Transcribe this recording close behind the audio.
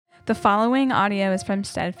The following audio is from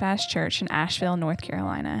Steadfast Church in Asheville, North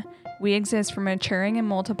Carolina. We exist for maturing and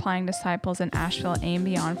multiplying disciples in Asheville and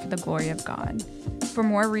beyond for the glory of God. For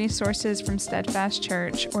more resources from Steadfast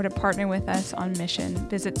Church or to partner with us on mission,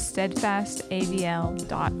 visit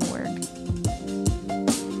steadfastavl.org.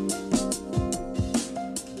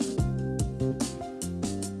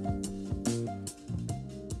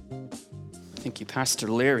 Thank you, Pastor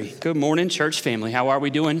Larry. Good morning, church family. How are we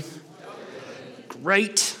doing?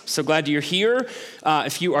 Great. So glad you're here.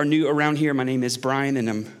 If you are new around here, my name is Bryan,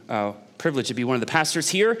 and I'm privileged to be one of the pastors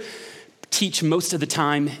here. Teach most of the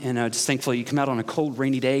time, and just thankful you come out on a cold,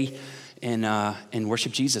 rainy day and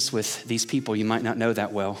worship Jesus with these people you might not know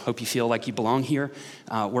that well. Hope you feel like you belong here.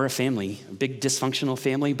 We're a family, a big dysfunctional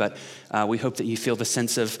family, but we hope that you feel the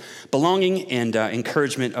sense of belonging and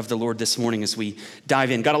encouragement of the Lord this morning as we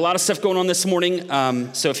dive in. Got a lot of stuff going on this morning,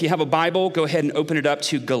 so if you have a Bible, go ahead and open it up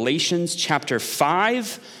to Galatians chapter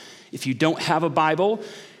 5. If you don't have a Bible,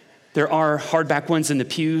 there are hardback ones in the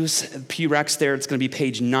pew racks there. It's going to be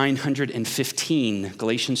page 915,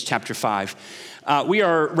 Galatians chapter 5. We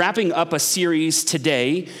are wrapping up a series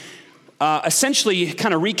today, essentially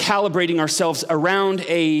kind of recalibrating ourselves around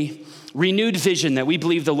a renewed vision that we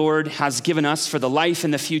believe the Lord has given us for the life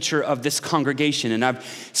and the future of this congregation. And I've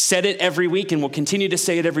said it every week and will continue to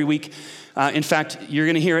say it every week. In fact, you're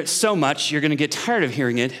going to hear it so much, you're going to get tired of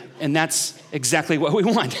hearing it. And that's exactly what we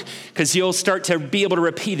want, because you'll start to be able to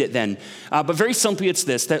repeat it then. But very simply, it's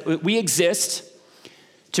this, that we exist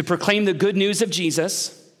to proclaim the good news of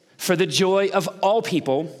Jesus for the joy of all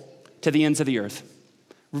people to the ends of the earth.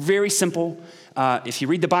 Very simple. If you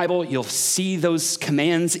read the Bible, you'll see those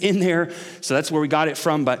commands in there. So that's where we got it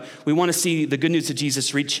from. But we want to see the good news of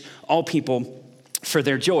Jesus reach all people for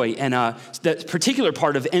their joy. And that particular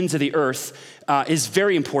part of ends of the earth is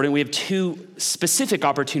very important. We have two specific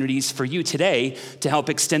opportunities for you today to help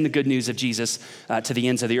extend the good news of Jesus to the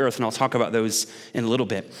ends of the earth. And I'll talk about those in a little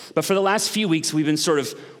bit. But for the last few weeks, we've been sort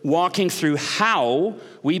of walking through how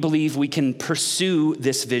we believe we can pursue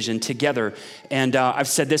this vision together. And I've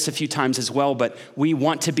said this a few times as well, but we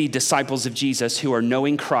want to be disciples of Jesus who are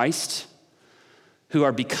knowing Christ, who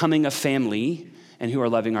are becoming a family, and who are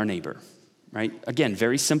loving our neighbor. Right? Again,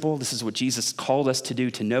 very simple. This is what Jesus called us to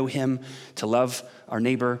do, to know him, to love our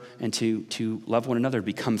neighbor, and to love one another,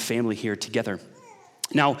 become family here together.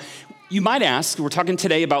 Now, you might ask, we're talking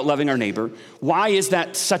today about loving our neighbor. Why is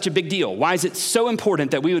that such a big deal? Why is it so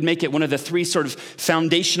important that we would make it one of the three sort of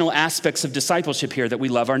foundational aspects of discipleship here, that we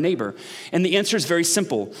love our neighbor? And the answer is very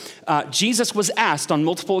simple. Jesus was asked on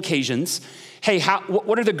multiple occasions, hey,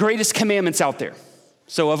 what are the greatest commandments out there?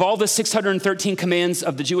 So of all the 613 commands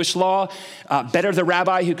of the Jewish law, better the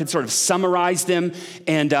rabbi who could sort of summarize them,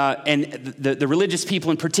 and the religious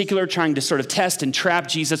people in particular trying to sort of test and trap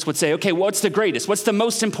Jesus would say, okay, what's the greatest? What's the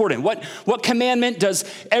most important? What commandment does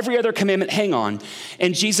every other commandment hang on?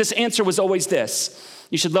 And Jesus' answer was always this: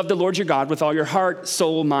 you should love the Lord your God with all your heart,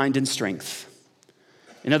 soul, mind, and strength.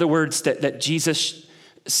 In other words, that Jesus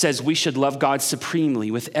says we should love God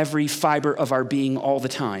supremely with every fiber of our being all the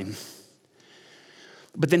time.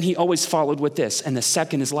 But then he always followed with this, and the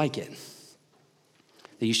second is like it,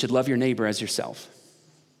 that you should love your neighbor as yourself.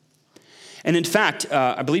 And in fact,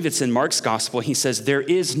 I believe it's in Mark's gospel, he says, there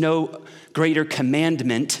is no greater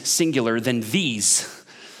commandment, singular, than these,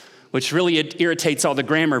 which really irritates all the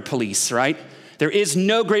grammar police, right? There is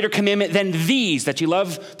no greater commandment than these, that you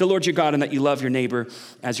love the Lord your God and that you love your neighbor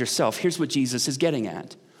as yourself. Here's what Jesus is getting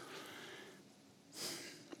at.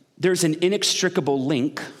 There's an inextricable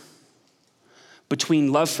link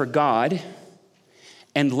between love for God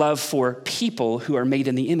and love for people who are made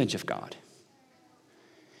in the image of God.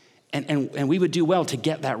 And we would do well to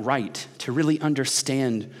get that right, to really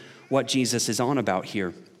understand what Jesus is on about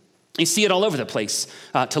here. You see it all over the place.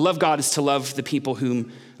 To love God is to love the people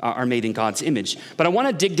whom are made in God's image. But I want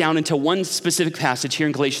to dig down into one specific passage here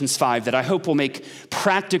in Galatians 5 that I hope will make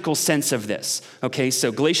practical sense of this. Okay,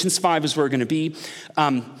 so Galatians 5 is where we're going to be.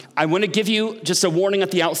 I want to give you just a warning at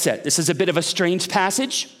the outset. This is a bit of a strange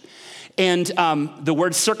passage. And the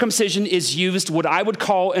word circumcision is used what I would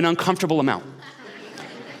call an uncomfortable amount.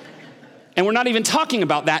 And we're not even talking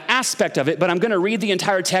about that aspect of it, but I'm going to read the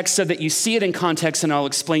entire text so that you see it in context, and I'll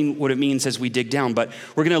explain what it means as we dig down. But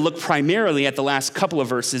we're going to look primarily at the last couple of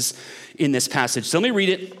verses in this passage. So let me read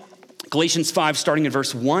it. Galatians 5, starting in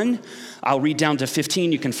verse 1. I'll read down to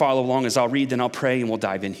 15. You can follow along as I'll read, then I'll pray, and we'll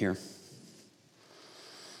dive in here.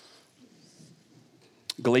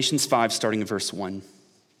 Galatians 5, starting in verse 1.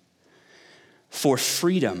 For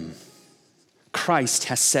freedom, Christ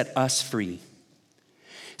has set us free.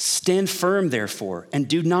 Stand firm, therefore, and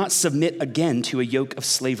do not submit again to a yoke of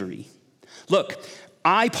slavery. Look,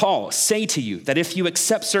 I, Paul, say to you that if you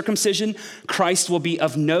accept circumcision, Christ will be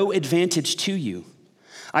of no advantage to you.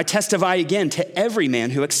 I testify again to every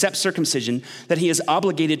man who accepts circumcision that he is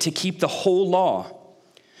obligated to keep the whole law.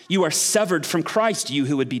 You are severed from Christ, you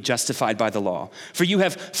who would be justified by the law, for you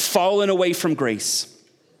have fallen away from grace.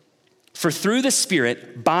 For through the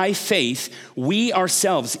Spirit, by faith, we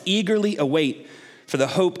ourselves eagerly await for the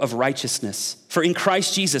hope of righteousness. For in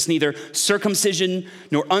Christ Jesus, neither circumcision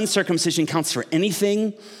nor uncircumcision counts for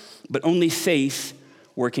anything, but only faith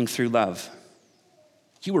working through love.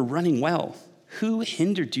 You were running well. Who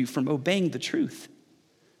hindered you from obeying the truth?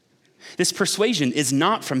 This persuasion is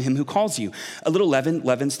not from him who calls you. A little leaven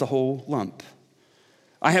leavens the whole lump.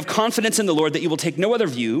 I have confidence in the Lord that you will take no other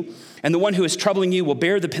view, and the one who is troubling you will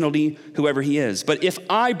bear the penalty, whoever he is. But if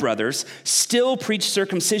I, brothers, still preach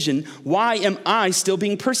circumcision, why am I still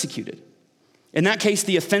being persecuted? In that case,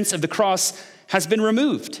 the offense of the cross has been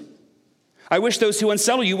removed. I wish those who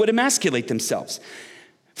unsettle you would emasculate themselves.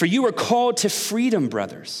 For you are called to freedom,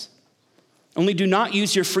 brothers. Only do not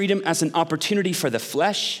use your freedom as an opportunity for the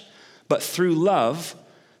flesh, but through love,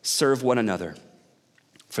 serve one another.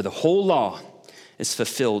 For the whole law is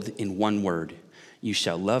fulfilled in one word: you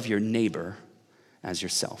shall love your neighbor as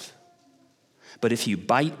yourself. But if you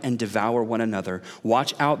bite and devour one another,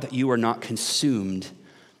 watch out that you are not consumed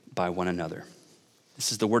by one another.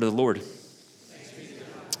 This is the word of the Lord.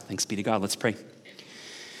 Thanks be to God. Let's pray.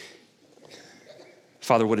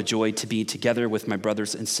 Father, what a joy to be together with my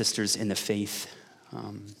brothers and sisters in the faith,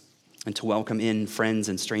 and to welcome in friends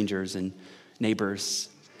and strangers and neighbors.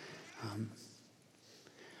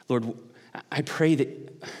 Lord, I pray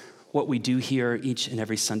that what we do here each and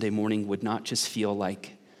every Sunday morning would not just feel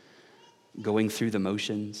like going through the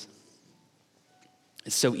motions.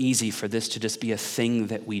 It's so easy for this to just be a thing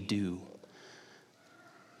that we do.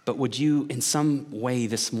 But would you, in some way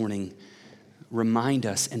this morning, remind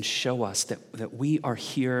us and show us that we are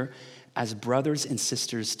here as brothers and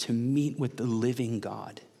sisters to meet with the living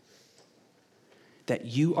God. That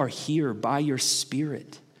you are here by your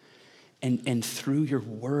Spirit, and through your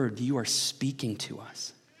word, you are speaking to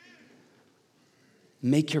us.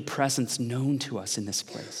 Make your presence known to us in this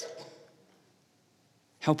place.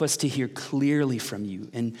 Help us to hear clearly from you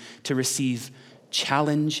and to receive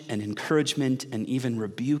challenge and encouragement and even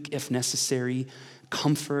rebuke if necessary,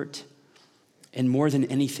 comfort, and more than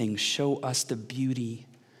anything, show us the beauty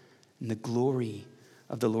and the glory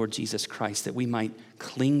of the Lord Jesus Christ, that we might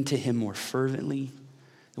cling to him more fervently,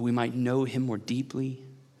 that we might know him more deeply,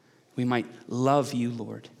 we might love you,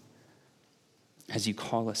 Lord, as you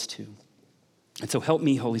call us to. And so help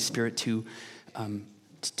me, Holy Spirit, to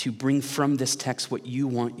bring from this text what you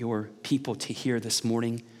want your people to hear this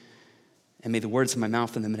morning. And may the words of my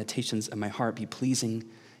mouth and the meditations of my heart be pleasing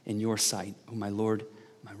in your sight, O my Lord,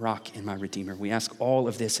 my rock and my redeemer. We ask all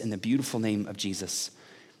of this in the beautiful name of Jesus.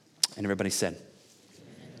 And everybody said,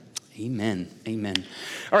 amen, amen.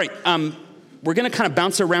 All right, we're going to kind of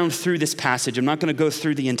bounce around through this passage. I'm not going to go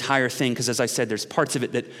through the entire thing because, as I said, there's parts of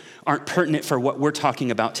it that aren't pertinent for what we're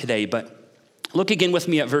talking about today. But look again with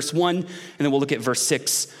me at verse 1, and then we'll look at verse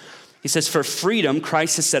 6. He says, for freedom,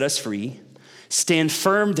 Christ has set us free. Stand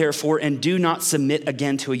firm, therefore, and do not submit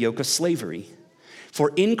again to a yoke of slavery.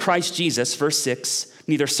 For in Christ Jesus, verse 6,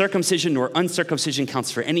 neither circumcision nor uncircumcision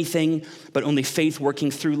counts for anything, but only faith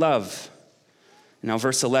working through love. Now,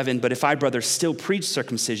 verse 11, but if I, brothers, still preach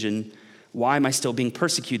circumcision, why am I still being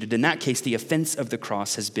persecuted? In that case, the offense of the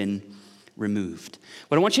cross has been removed.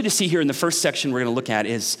 What I want you to see here in the first section we're going to look at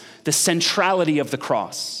is the centrality of the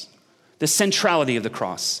cross. The centrality of the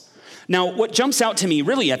cross. Now, what jumps out to me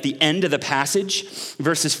really at the end of the passage,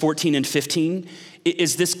 verses 14 and 15,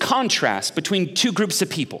 is this contrast between two groups of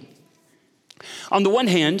people. On the one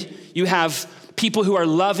hand, you have people who are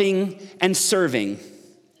loving and serving.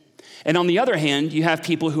 And on the other hand, you have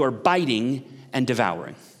people who are biting and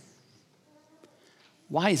devouring.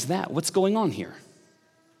 Why is that? What's going on here?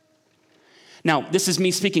 Now, this is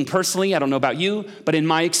me speaking personally. I don't know about you, but in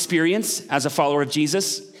my experience as a follower of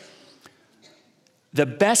Jesus, the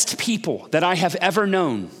best people that I have ever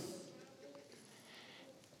known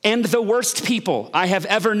and the worst people I have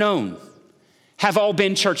ever known have all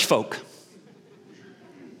been church folk.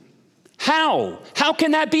 How? How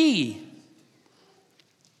can that be?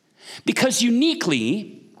 Because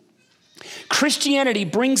uniquely, Christianity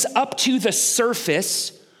brings up to the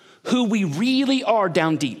surface who we really are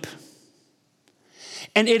down deep.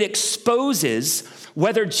 And it exposes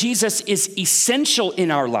whether Jesus is essential in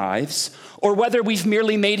our lives or whether we've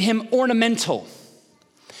merely made him ornamental.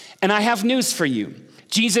 And I have news for you.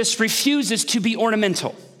 Jesus refuses to be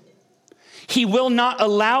ornamental. He will not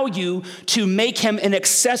allow you to make him an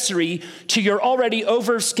accessory to your already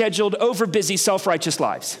overscheduled, overbusy, self-righteous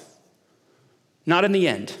lives. Not in the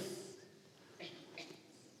end.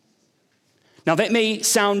 Now that may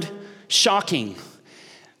sound shocking,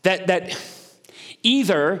 that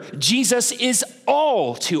either Jesus is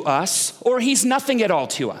all to us or he's nothing at all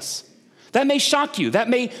to us. That may shock you. That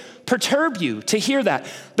may perturb you to hear that.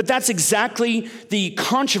 But that's exactly the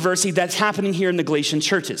controversy that's happening here in the Galatian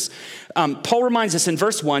churches. Paul reminds us in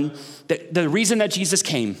verse 1 that the reason that Jesus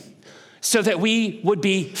came, so that we would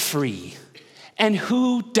be free. And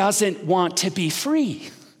who doesn't want to be free?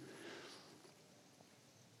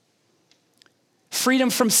 Freedom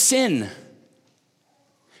from sin.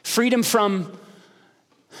 Freedom from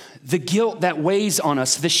the guilt that weighs on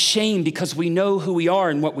us, the shame because we know who we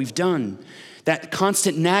are and what we've done, that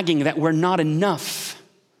constant nagging that we're not enough.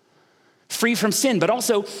 Free from sin, but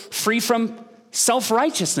also free from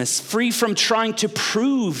self-righteousness, free from trying to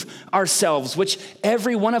prove ourselves, which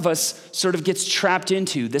every one of us sort of gets trapped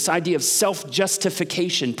into, this idea of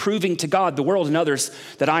self-justification, proving to God, the world, and others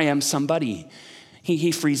that I am somebody.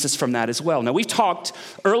 He frees us from that as well. Now, we've talked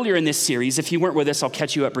earlier in this series, if you weren't with us, I'll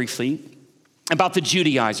catch you up briefly, about the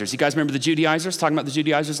Judaizers. You guys remember the Judaizers? Talking about the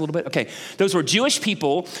Judaizers a little bit? Okay, those were Jewish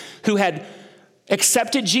people who had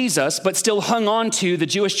accepted Jesus, but still hung on to the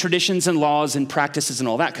Jewish traditions and laws and practices and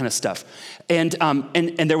all that kind of stuff. And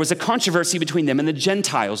there was a controversy between them and the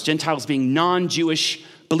Gentiles being non-Jewish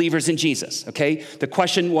believers in Jesus, okay? The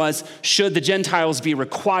question was, should the Gentiles be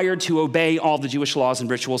required to obey all the Jewish laws and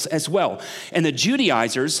rituals as well? And the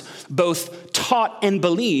Judaizers both taught and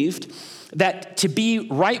believed that to be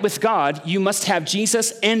right with God, you must have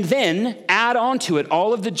Jesus and then add on to it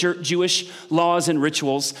all of the Jewish laws and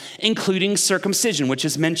rituals, including circumcision, which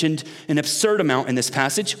is mentioned an absurd amount in this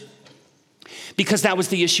passage, because that was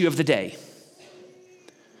the issue of the day.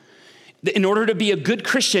 In order to be a good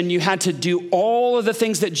Christian, you had to do all of the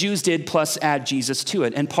things that Jews did plus add Jesus to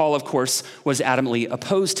it. And Paul, of course, was adamantly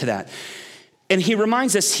opposed to that. And he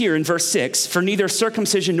reminds us here in verse 6, for neither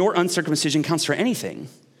circumcision nor uncircumcision counts for anything,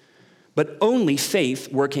 but only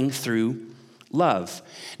faith working through love.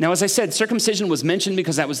 Now, as I said, circumcision was mentioned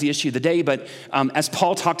because that was the issue of the day, but as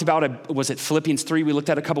Paul talked about, was it Philippians 3 we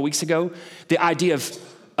looked at a couple weeks ago? The idea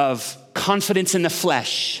of confidence in the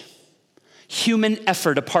flesh, human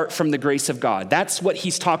effort apart from the grace of God. That's what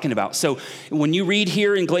he's talking about. So when you read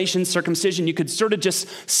here in Galatians circumcision, you could sort of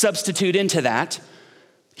just substitute into that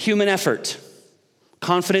human effort,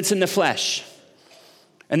 confidence in the flesh.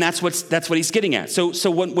 And that's what he's getting at.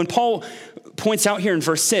 So when Paul points out here in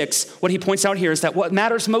verse 6, what he points out here is that what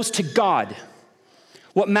matters most to God,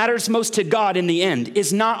 what matters most to God in the end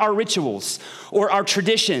is not our rituals or our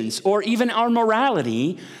traditions or even our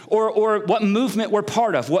morality or what movement we're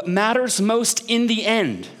part of. What matters most in the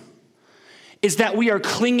end is that we are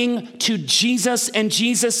clinging to Jesus and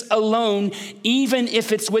Jesus alone, even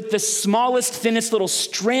if it's with the smallest, thinnest little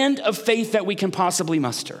strand of faith that we can possibly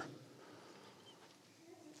muster.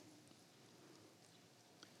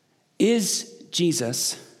 Is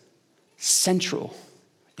Jesus central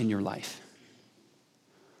in your life?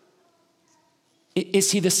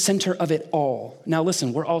 Is he the center of it all? Now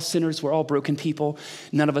listen, we're all sinners, we're all broken people.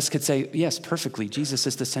 None of us could say, yes, perfectly, Jesus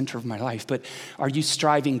is the center of my life. But are you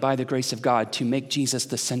striving by the grace of God to make Jesus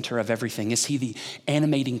the center of everything? Is he the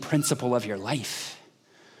animating principle of your life?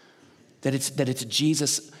 That it's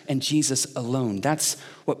Jesus and Jesus alone. That's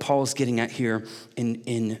what Paul is getting at here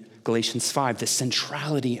in Galatians 5, the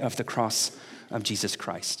centrality of the cross of Jesus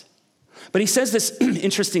Christ. But he says this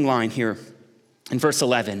interesting line here in verse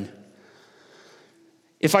 11.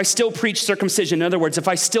 If I still preach circumcision, in other words, if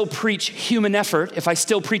I still preach human effort, if I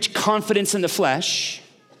still preach confidence in the flesh,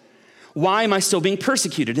 why am I still being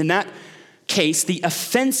persecuted? In that case, the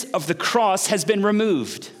offense of the cross has been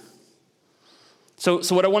removed. So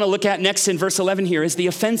what I want to look at next in verse 11 here is the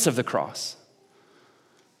offense of the cross.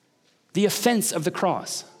 The offense of the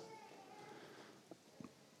cross.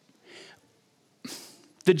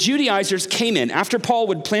 The Judaizers came in. After Paul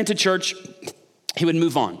would plant a church, he would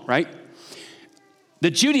move on, right?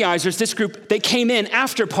 The Judaizers, this group, they came in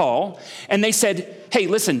after Paul and they said, hey,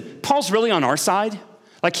 listen, Paul's really on our side.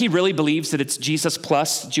 Like he really believes that it's Jesus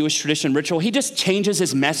plus Jewish tradition ritual. He just changes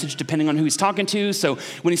his message depending on who he's talking to. So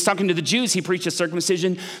when he's talking to the Jews, he preaches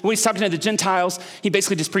circumcision. When he's talking to the Gentiles, he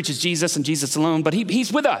basically just preaches Jesus and Jesus alone. But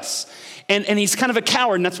he's with us. And he's kind of a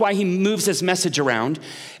coward, and that's why he moves his message around.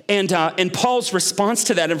 And Paul's response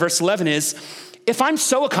to that in verse 11 is, if I'm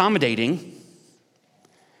so accommodating,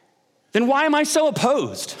 then why am I so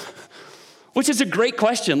opposed? Which is a great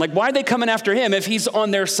question. Like, why are they coming after him if he's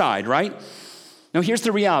on their side, right? Now, here's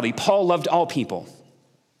the reality. Paul loved all people.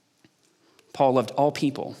 Paul loved all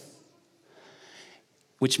people,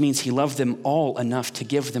 which means he loved them all enough to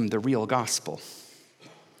give them the real gospel.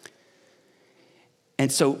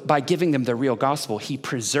 And so by giving them the real gospel, he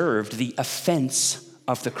preserved the offense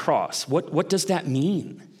of the cross. What does that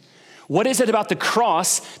mean? What is it about the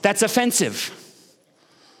cross that's offensive?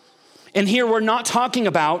 And here we're not talking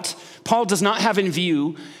about, Paul does not have in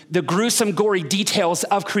view the gruesome, gory details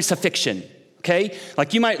of crucifixion, okay?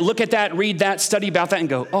 Like you might look at that, read that, study about that and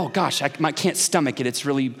go, oh gosh, I can't stomach it. It's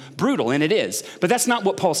really brutal, and it is. But that's not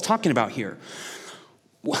what Paul's talking about here.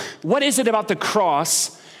 What is it about the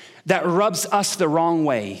cross that rubs us the wrong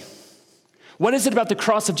way? What is it about the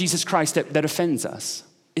cross of Jesus Christ that offends us?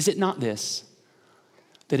 Is it not this?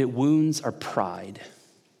 That it wounds our pride.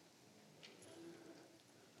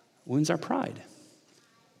 Wounds our pride.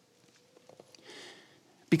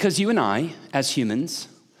 Because you and I, as humans,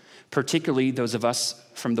 particularly those of us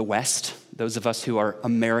from the West, those of us who are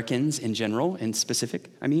Americans in general and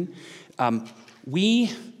specific,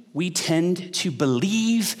 we tend to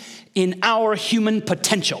believe in our human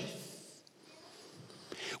potential.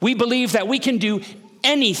 We believe that we can do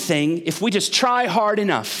anything if we just try hard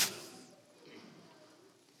enough.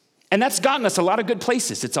 And that's gotten us a lot of good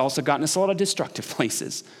places. It's also gotten us a lot of destructive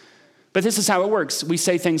places. But this is how it works. We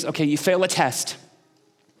say things, okay, you fail a test.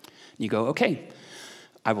 You go, okay,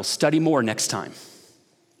 I will study more next time.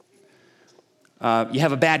 You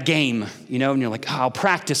have a bad game, and you're like, I'll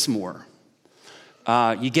practice more.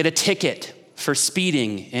 You get a ticket for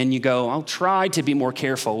speeding, and you go, I'll try to be more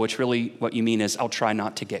careful, which really what you mean is I'll try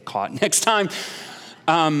not to get caught next time.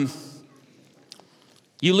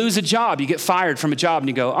 You lose a job, you get fired from a job, and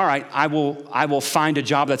you go, all right, I will find a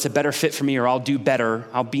job that's a better fit for me, or I'll do better.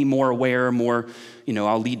 I'll be more aware,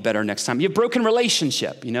 I'll lead better next time. You have a broken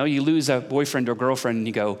relationship, you lose a boyfriend or girlfriend, and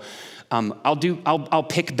you go, I'll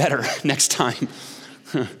pick better next time.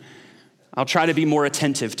 I'll try to be more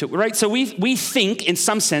attentive to it, right? So we think in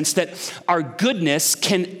some sense that our goodness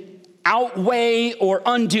can outweigh or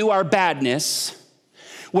undo our badness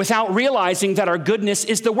without realizing that our goodness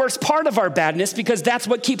is the worst part of our badness, because that's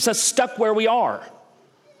what keeps us stuck where we are.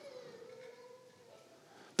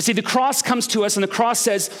 But see, the cross comes to us and the cross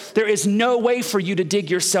says, there is no way for you to dig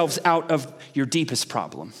yourselves out of your deepest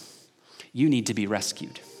problem. You need to be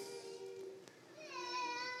rescued.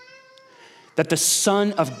 That the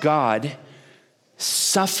Son of God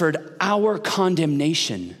suffered our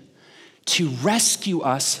condemnation to rescue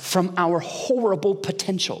us from our horrible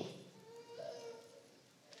potential.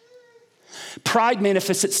 Pride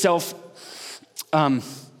manifests itself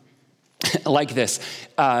like this.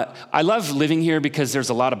 I love living here because there's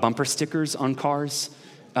a lot of bumper stickers on cars.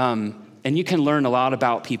 And you can learn a lot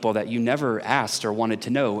about people that you never asked or wanted to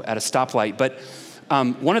know at a stoplight. But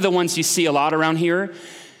one of the ones you see a lot around here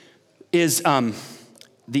is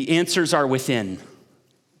the answers are within.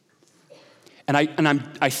 And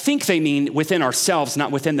I think they mean within ourselves,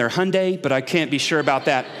 not within their Hyundai, but I can't be sure about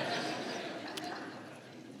that.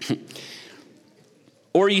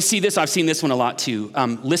 Or you see this, I've seen this one a lot too.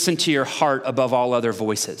 Listen to your heart above all other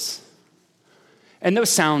voices. And those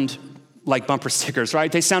sound like bumper stickers,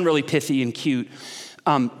 right? They sound really pithy and cute.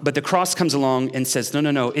 But the cross comes along and says,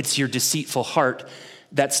 no, it's your deceitful heart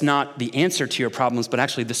that's not the answer to your problems, but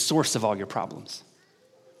actually the source of all your problems.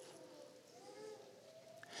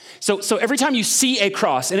 So every time you see a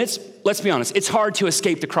cross, and let's be honest, it's hard to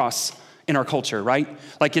escape the cross in our culture, right?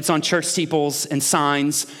 Like it's on church steeples and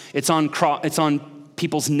signs, it's on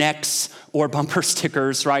people's necks or bumper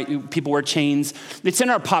stickers, right? People wear chains. It's in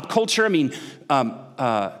our pop culture.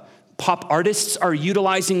 Pop artists are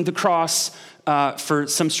utilizing the cross for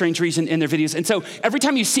some strange reason in their videos. And so every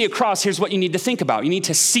time you see a cross, here's what you need to think about. You need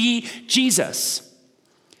to see Jesus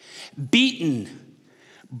beaten,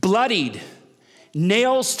 bloodied,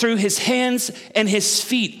 nails through his hands and his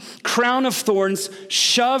feet, crown of thorns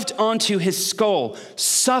shoved onto his skull,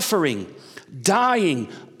 suffering, dying,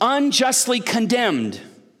 unjustly condemned.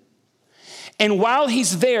 And while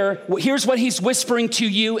he's there, here's what he's whispering to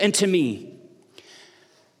you and to me.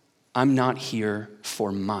 I'm not here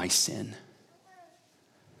for my sin.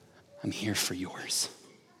 I'm here for yours.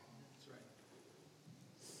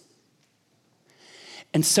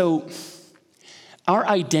 And so our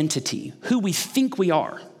identity, who we think we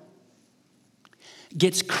are,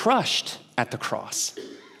 gets crushed at the cross.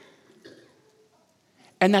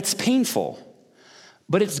 And that's painful.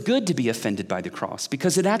 But it's good to be offended by the cross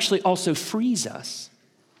because it actually also frees us.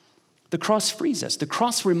 The cross frees us. The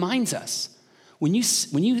cross reminds us. When you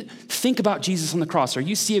think about Jesus on the cross or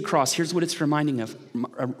you see a cross, here's what it's reminding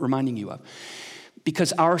you of.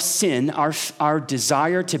 Because our sin, our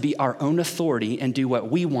desire to be our own authority and do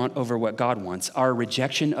what we want over what God wants, our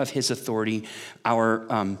rejection of his authority,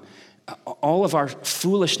 all of our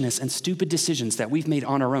foolishness and stupid decisions that we've made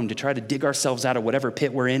on our own to try to dig ourselves out of whatever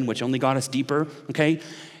pit we're in, which only got us deeper, okay?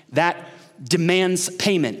 That demands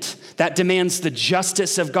payment. That demands the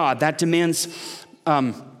justice of God. That demands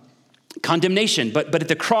condemnation. But at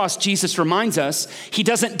the cross, Jesus reminds us he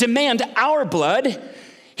doesn't demand our blood.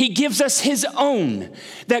 He gives us his own,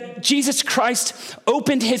 that Jesus Christ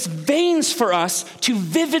opened his veins for us to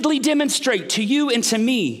vividly demonstrate to you and to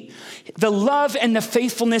me the love and the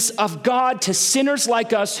faithfulness of God to sinners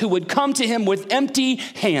like us who would come to him with empty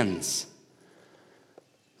hands.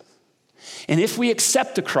 And if we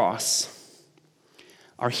accept the cross,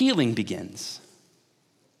 our healing begins.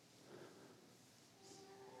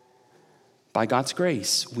 By God's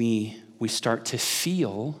grace, we start to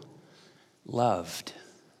feel loved.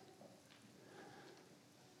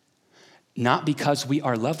 Not because we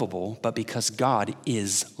are lovable, but because God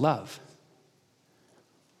is love.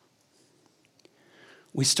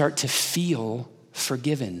 We start to feel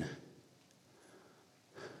forgiven.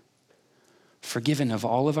 Forgiven of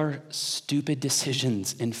all of our stupid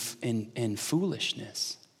decisions and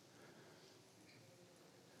foolishness.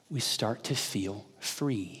 We start to feel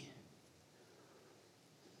free.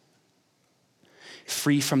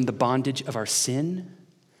 Free from the bondage of our sin.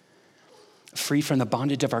 Free from the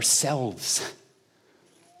bondage of ourselves.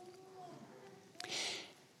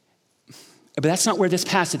 But that's not where this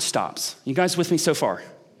passage stops. You guys with me so far?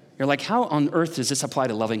 You're like, how on earth does this apply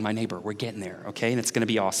to loving my neighbor? We're getting there, okay? And it's gonna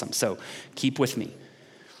be awesome, so keep with me.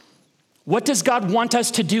 What does God want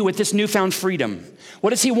us to do with this newfound freedom? What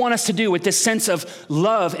does he want us to do with this sense of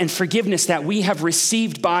love and forgiveness that we have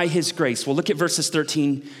received by his grace? Well, look at verses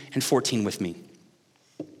 13 and 14 with me.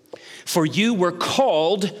 For you were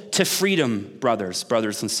called to freedom, brothers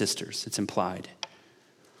and sisters, it's implied.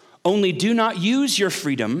 Only do not use your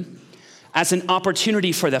freedom as an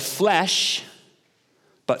opportunity for the flesh,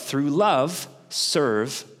 but through love,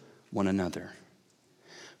 serve one another.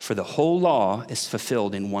 For the whole law is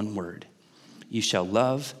fulfilled in one word. You shall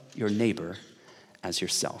love your neighbor as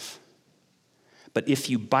yourself. But if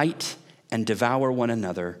you bite and devour one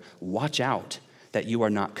another, watch out that you are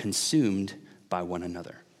not consumed by one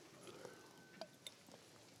another.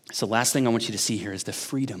 So last thing I want you to see here is the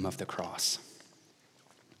freedom of the cross.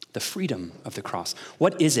 The freedom of the cross.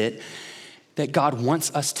 What is it that God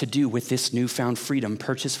wants us to do with this newfound freedom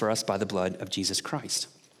purchased for us by the blood of Jesus Christ?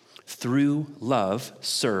 Through love,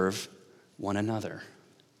 serve one another.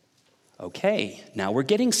 Okay, now we're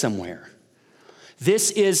getting somewhere.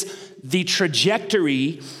 This is the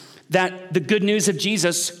trajectory that the good news of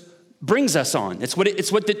Jesus brings us on. It's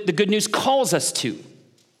what the good news calls us to.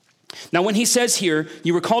 Now, when he says here,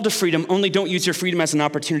 you were called to freedom, only don't use your freedom as an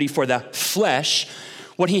opportunity for the flesh,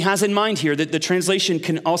 what he has in mind here, that the translation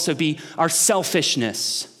can also be our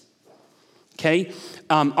selfishness, okay?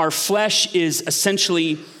 Our flesh is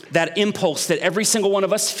essentially that impulse that every single one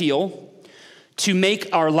of us feel to make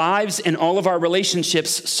our lives and all of our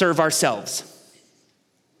relationships serve ourselves.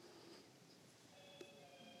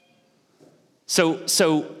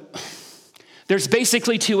 So there's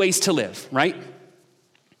basically two ways to live, right?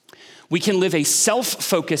 We can live a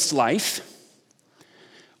self-focused life,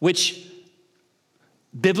 which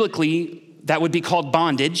biblically that would be called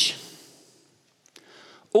bondage.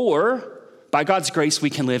 Or by God's grace, we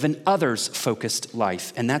can live an others-focused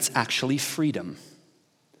life, and that's actually freedom.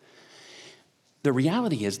 The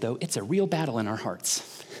reality is, though, it's a real battle in our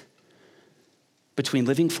hearts between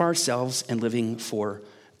living for ourselves and living for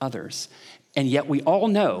others. And yet we all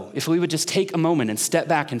know, if we would just take a moment and step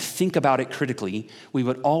back and think about it critically, we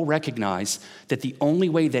would all recognize that the only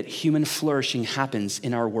way that human flourishing happens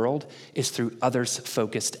in our world is through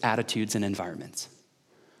others-focused attitudes and environments.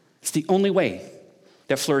 It's the only way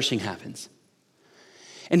that flourishing happens.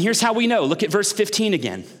 And here's how we know. Look at verse 15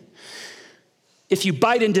 again. If you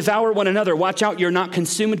bite and devour one another, watch out you're not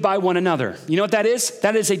consumed by one another. You know what that is?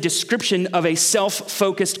 That is a description of a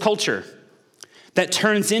self-focused culture that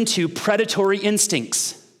turns into predatory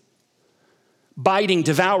instincts, biting,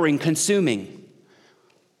 devouring, consuming.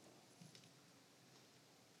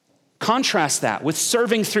 Contrast that with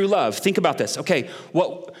serving through love. Think about this. Okay,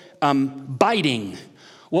 biting.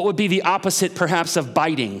 What would be the opposite, perhaps, of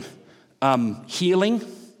biting? Healing,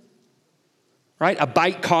 right? A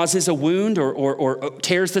bite causes a wound or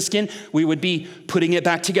tears the skin. We would be putting it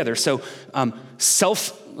back together. So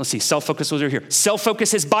self-focus was over here.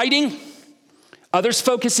 Self-focus is biting. Others'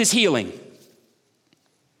 focus is healing.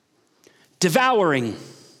 Devouring.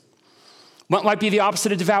 What might be the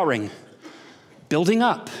opposite of devouring? Building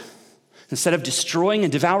up. Instead of destroying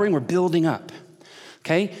and devouring, we're building up.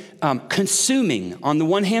 Okay? Consuming. On the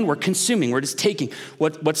one hand, we're consuming. We're just taking.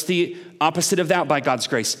 What's the opposite of that by God's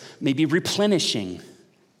grace? Maybe replenishing,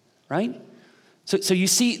 right? So you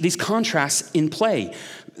see these contrasts in play.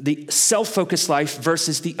 The self-focused life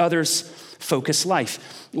versus the others-focused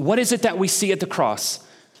life. What is it that we see at the cross?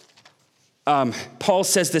 Paul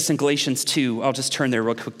says this in Galatians 2. I'll just turn there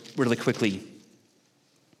really quickly.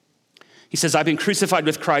 He says, I've been crucified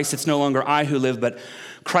with Christ. It's no longer I who live, but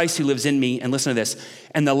Christ who lives in me. And listen to this.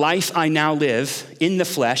 And the life I now live in the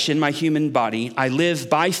flesh, in my human body, I live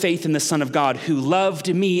by faith in the Son of God who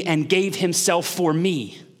loved me and gave himself for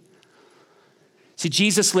me. See,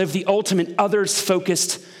 Jesus lived the ultimate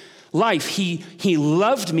others-focused life. He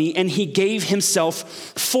loved me and he gave himself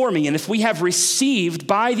for me. And if we have received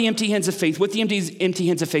by the empty hands of faith, with the empty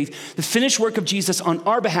hands of faith, the finished work of Jesus on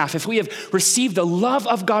our behalf, if we have received the love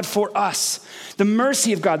of God for us, the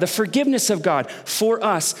mercy of God, the forgiveness of God for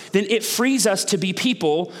us, then it frees us to be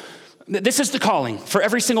people. This is the calling for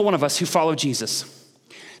every single one of us who follow Jesus.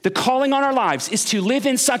 The calling on our lives is to live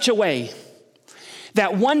in such a way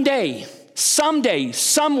that one day, someday,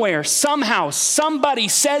 somewhere, somehow, somebody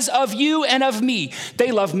says of you and of me, they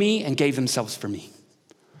love me and gave themselves for me.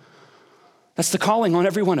 That's the calling on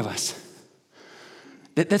every one of us.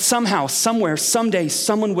 That somehow, somewhere, someday,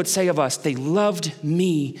 someone would say of us, they loved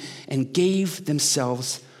me and gave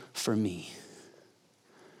themselves for me.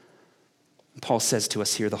 Paul says to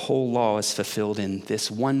us here, the whole law is fulfilled in this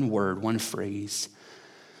one word, one phrase,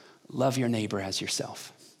 love your neighbor as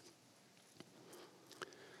yourself.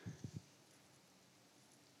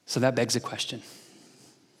 So that begs a question.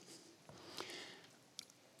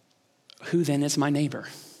 Who then is my neighbor?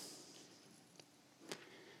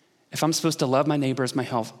 If I'm supposed to love my neighbor as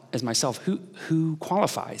myself, who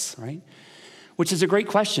qualifies, right? Which is a great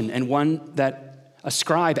question and one that a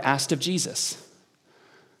scribe asked of Jesus.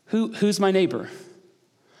 Who's my neighbor?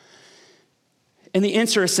 And the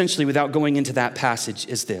answer essentially, without going into that passage,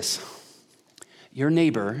 is this. Your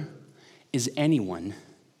neighbor is anyone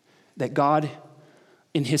that God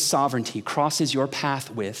in his sovereignty crosses your path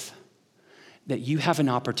with, that you have an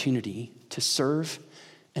opportunity to serve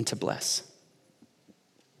and to bless.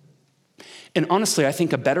 And honestly, I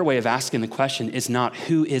think a better way of asking the question is not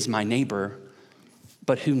who is my neighbor,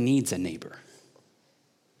 but who needs a neighbor?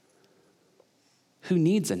 Who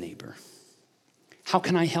needs a neighbor? How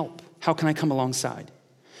can I help? How can I come alongside?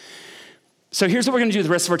 So here's what we're gonna do the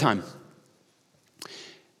rest of our time.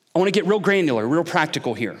 I wanna get real granular, real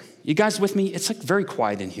practical here. You guys with me? It's like very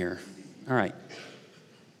quiet in here. All right.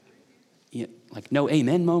 Yeah, like no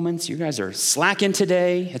amen moments. You guys are slacking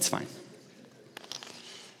today. It's fine.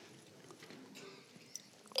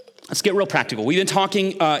 Let's get real practical. We've been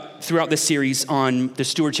talking throughout this series on the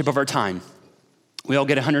stewardship of our time. We all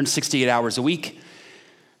get 168 hours a week.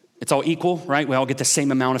 It's all equal, right? We all get the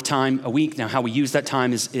same amount of time a week. Now, how we use that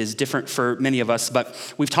time is different for many of us,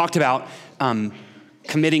 but we've talked about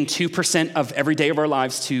committing 2% of every day of our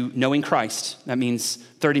lives to knowing Christ. That means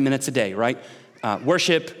 30 minutes a day, right?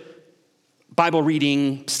 Worship, Bible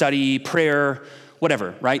reading, study, prayer,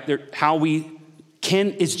 whatever, right?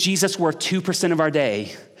 Is Jesus worth 2% of our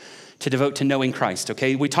day to devote to knowing Christ,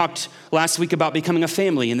 okay? We talked last week about becoming a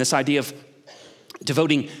family and this idea of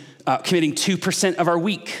committing 2% of our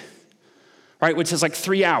week, right? Which is like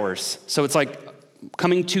 3 hours. So it's like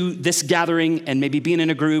coming to this gathering and maybe being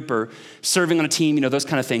in a group or serving on a team, those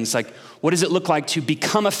kind of things. Like, what does it look like to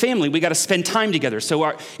become a family? We got to spend time together.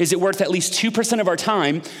 So is it worth at least 2% of our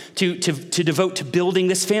time to devote to building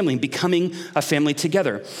this family and becoming a family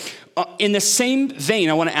together? In the same vein,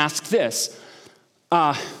 I want to ask this.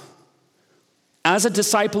 As a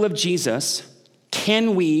disciple of Jesus,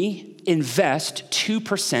 can we invest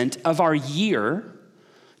 2% of our year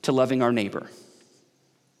to loving our neighbor?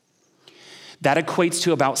 That equates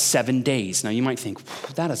to about 7 days. Now you might think,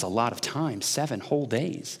 that is a lot of time, 7 whole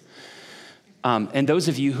days. And those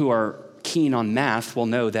of you who are keen on math will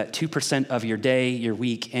know that 2% of your day, your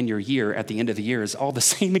week, and your year at the end of the year is all the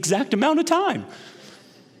same exact amount of time.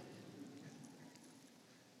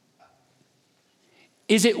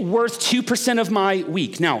 Is it worth 2% of my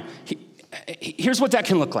week? Now, here's what that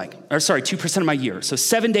can look like. 2% of my year. So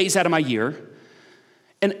 7 days out of my year.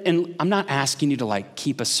 And I'm not asking you to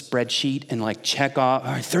keep a spreadsheet and check off,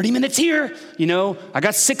 all right, 30 minutes here. I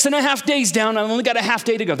got 6.5 days down. I only got a half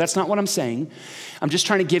day to go. That's not what I'm saying. I'm just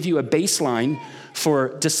trying to give you a baseline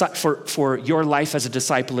for your life as a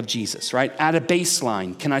disciple of Jesus, right? At a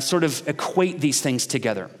baseline, can I sort of equate these things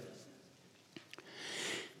together?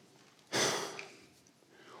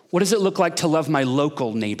 What does it look like to love my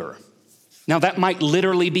local neighbor? Now, that might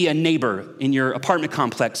literally be a neighbor in your apartment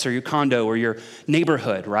complex or your condo or your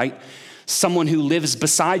neighborhood, right? Someone who lives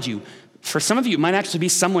beside you. For some of you, it might actually be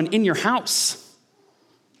someone in your house.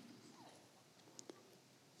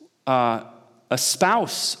 A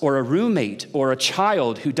spouse or a roommate or a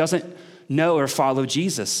child who doesn't know or follow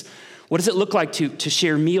Jesus. What does it look like to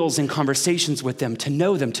share meals and conversations with them, to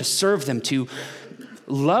know them, to serve them, to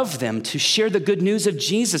love them, to share the good news of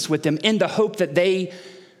Jesus with them in the hope that they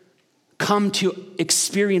come to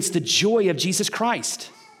experience the joy of Jesus Christ?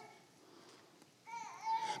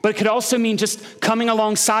 But it could also mean just coming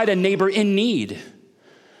alongside a neighbor in need,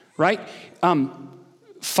 right?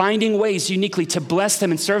 Finding ways uniquely to bless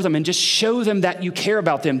them and serve them and just show them that you care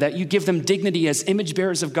about them, that you give them dignity as image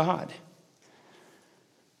bearers of God.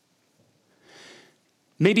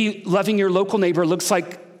 Maybe loving your local neighbor looks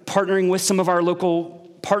like partnering with some of our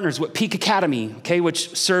local partners with Peak Academy, okay,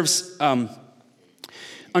 which serves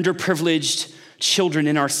underprivileged children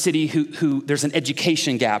in our city who there's an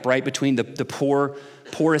education gap, right, between the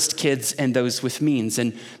poorest kids and those with means.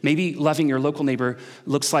 And maybe loving your local neighbor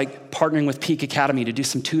looks like partnering with Peak Academy to do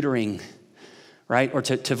some tutoring, right? Or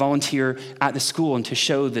to volunteer at the school and to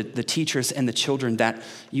show the teachers and the children that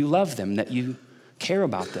you love them, that you care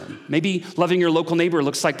about them. Maybe loving your local neighbor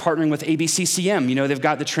looks like partnering with ABCCM. You know, they've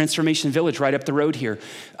got the Transformation Village right up the road here.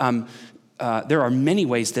 There are many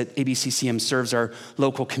ways that ABCCM serves our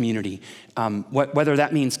local community, whether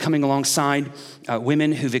that means coming alongside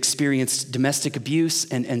women who've experienced domestic abuse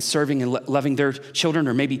and serving and loving their children,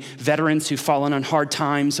 or maybe veterans who've fallen on hard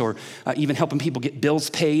times, or even helping people get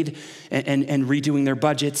bills paid and redoing their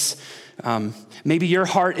budgets. Maybe your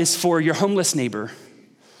heart is for your homeless neighbor.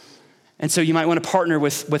 And so you might want to partner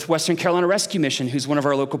with Western Carolina Rescue Mission, who's one of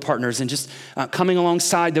our local partners, and just coming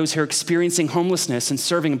alongside those who are experiencing homelessness and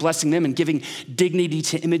serving and blessing them and giving dignity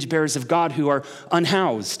to image bearers of God who are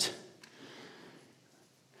unhoused.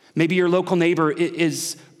 Maybe your local neighbor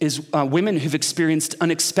is women who've experienced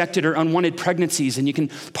unexpected or unwanted pregnancies, and you can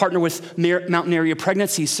partner with Mountain Area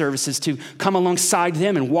Pregnancy Services to come alongside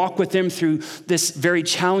them and walk with them through this very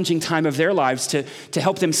challenging time of their lives to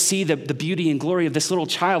help them see the beauty and glory of this little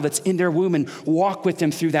child that's in their womb and walk with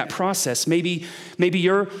them through that process. Maybe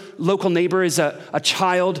your local neighbor is a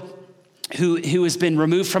child who has been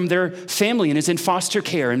removed from their family and is in foster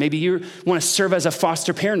care. And maybe you want to serve as a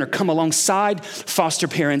foster parent or come alongside foster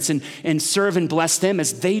parents and serve and bless them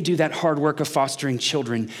as they do that hard work of fostering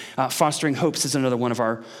children. Fostering Hopes is another one of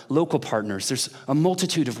our local partners. There's a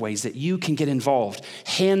multitude of ways that you can get involved,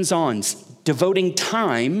 hands-on, devoting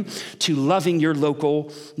time to loving your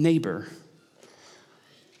local neighbor.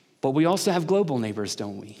 But we also have global neighbors,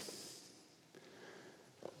 don't we?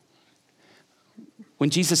 When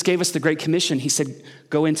Jesus gave us the Great Commission, he said,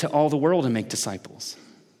 go into all the world and make disciples.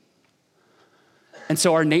 And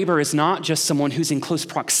so our neighbor is not just someone who's in close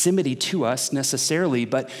proximity to us necessarily,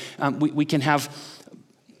 but we can have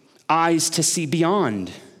eyes to see beyond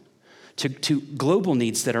to global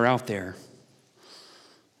needs that are out there.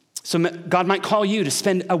 So God might call you to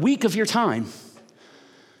spend a week of your time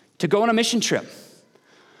to go on a mission trip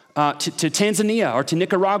to Tanzania or to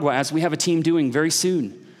Nicaragua, as we have a team doing very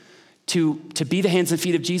soon. To be the hands and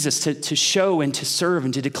feet of Jesus, to show and to serve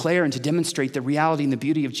and to declare and to demonstrate the reality and the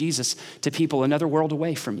beauty of Jesus to people another world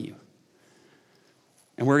away from you.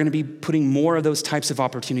 And we're going to be putting more of those types of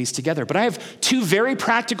opportunities together. But I have two very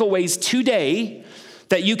practical ways today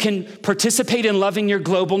that you can participate in loving your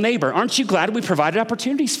global neighbor. Aren't you glad we provided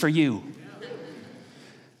opportunities for you?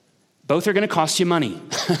 Both are going to cost you money.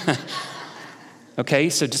 Okay,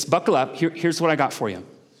 so just buckle up. Here's what I got for you.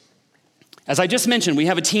 As I just mentioned, we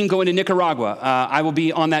have a team going to Nicaragua. I will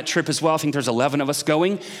be on that trip as well. I think there's 11 of us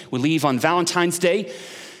going. We leave on Valentine's Day,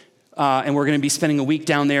 and we're going to be spending a week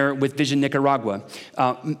down there with Vision Nicaragua.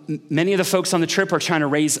 Many of the folks on the trip are trying to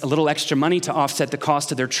raise a little extra money to offset the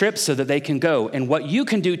cost of their trip so that they can go. And what you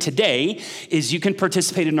can do today is you can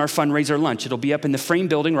participate in our fundraiser lunch. It'll be up in the Frame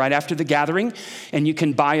building right after the gathering, and you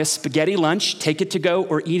can buy a spaghetti lunch, take it to go,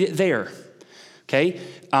 or eat it there. Okay?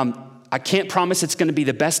 I can't promise it's going to be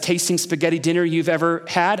the best tasting spaghetti dinner you've ever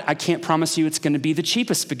had. I can't promise you it's going to be the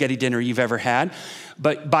cheapest spaghetti dinner you've ever had.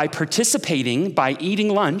 But by participating, by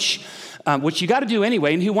eating lunch, which you got to do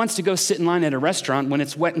anyway, and who wants to go sit in line at a restaurant when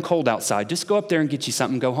it's wet and cold outside? Just go up there and get you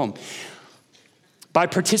something and go home. By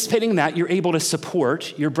participating in that, you're able to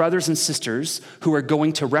support your brothers and sisters who are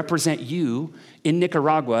going to represent you in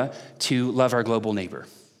Nicaragua to love our global neighbor.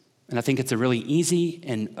 And I think it's a really easy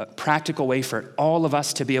and practical way for all of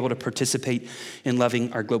us to be able to participate in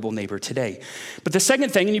loving our global neighbor today. But the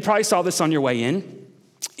second thing, and you probably saw this on your way in,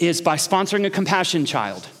 is by sponsoring a compassion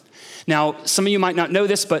child. Now, some of you might not know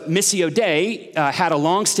this, but Missy O'Day had a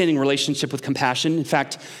long-standing relationship with Compassion. In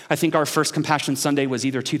fact, I think our first Compassion Sunday was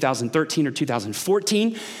either 2013 or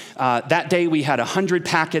 2014. That day, we had 100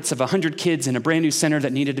 packets of 100 kids in a brand new center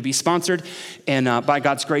that needed to be sponsored. And by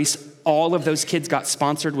God's grace, all of those kids got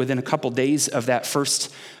sponsored within a couple days of that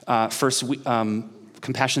first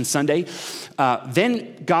Compassion Sunday.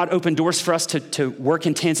 Then God opened doors for us to work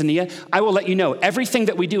in Tanzania. I will let you know, everything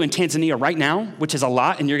that we do in Tanzania right now, which is a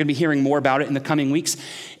lot, and you're going to be hearing more about it in the coming weeks,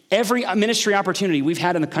 every ministry opportunity we've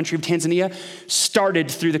had in the country of Tanzania started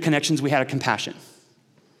through the connections we had at Compassion.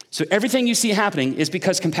 So everything you see happening is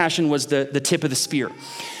because Compassion was the tip of the spear.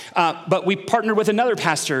 But we partnered with another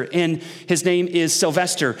pastor, and his name is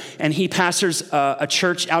Sylvester, and he pastors a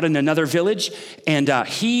church out in another village, and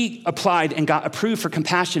he applied and got approved for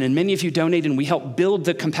Compassion, and many of you donated, and we helped build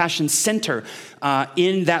the Compassion Center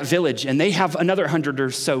in that village, and they have another 100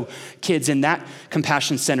 or so kids in that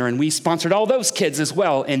Compassion Center, and we sponsored all those kids as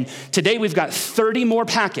well, and today we've got 30 more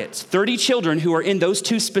packets, 30 children who are in those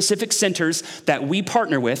two specific centers that we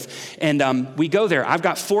partner with, and we go there. I've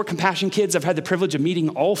got 4 Compassion kids. I've had the privilege of meeting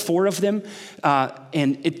all 4 of them,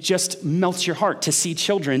 and it just melts your heart to see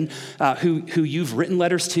children who you've written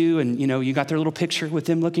letters to, and you got their little picture with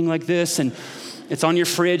them looking like this, and it's on your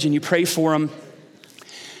fridge, and you pray for them,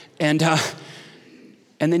 and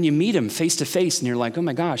then you meet them face to face, and you're like, oh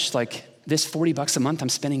my gosh, like this $40 a month I'm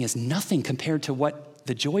spending is nothing compared to what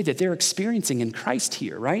the joy that they're experiencing in Christ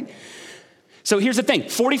here, right? So here's the thing,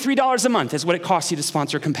 $43 a month is what it costs you to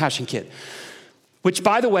sponsor a Compassion Kid, which,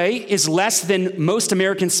 by the way, is less than most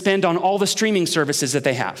Americans spend on all the streaming services that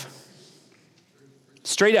they have.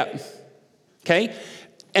 Straight up, okay?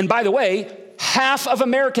 And by the way, half of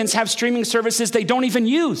Americans have streaming services they don't even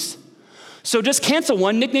use. So just cancel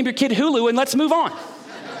one, nickname your kid Hulu, and let's move on.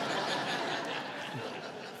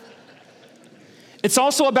 It's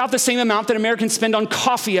also about the same amount that Americans spend on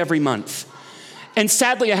coffee every month. And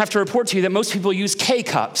sadly, I have to report to you that most people use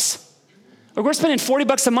K-cups. We're spending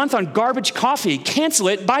 $40 a month on garbage coffee. Cancel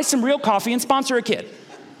it, buy some real coffee, and sponsor a kid.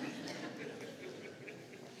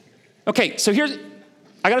 Okay, so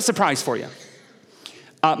I got a surprise for you.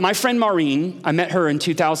 My friend Maureen, I met her in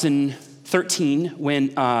 2013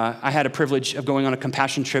 when I had a privilege of going on a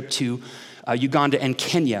Compassion trip to Uganda and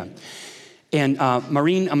Kenya. And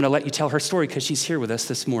Maureen, I'm going to let you tell her story because she's here with us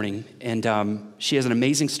this morning. And she has an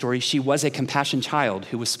amazing story. She was a Compassion child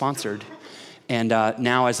who was sponsored, and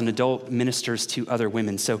now as an adult ministers to other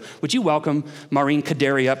women. So would you welcome Maureen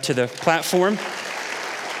Kaderi up to the platform?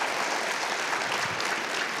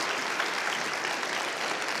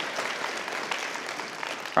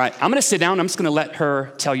 All right, I'm going to sit down. I'm just going to let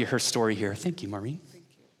her tell you her story here. Thank you, Maureen. Thank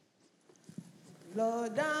you.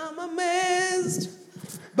 Lord, I'm amazed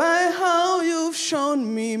by how you've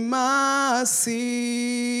shown me mercy.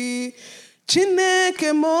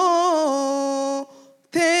 Chineke mo,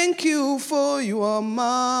 thank you for your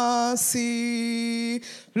mercy.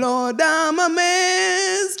 Lord, I'm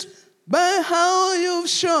amazed by how you've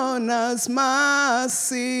shown us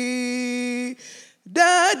mercy.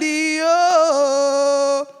 Daddy,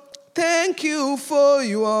 oh, thank you for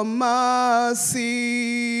your mercy.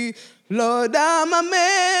 Lord, I'm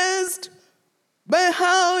amazed by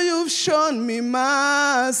how you've shown me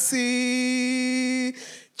mercy.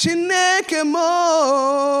 Chineke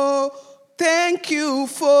mo, thank you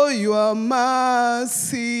for your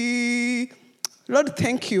mercy. Lord,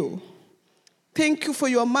 thank you. Thank you for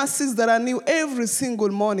your mercies that are new every single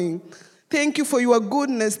morning. Thank you for your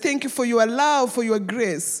goodness. Thank you for your love, for your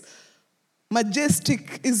grace.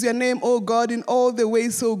 Majestic is your name, O God, in all the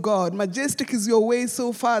ways, O God. Majestic is your ways,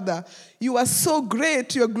 O Father. You are so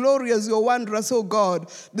great, you're glorious, you're wondrous, O God.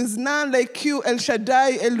 There's none like you, El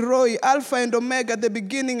Shaddai, El Roi, Alpha and Omega, the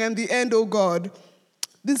beginning and the end, O God.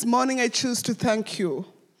 This morning I choose to thank you.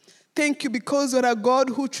 Thank you because you're a God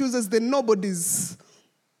who chooses the nobodies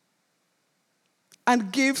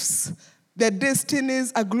and gives their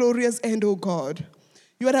destinies a glorious end, O God.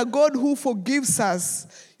 You are a God who forgives us.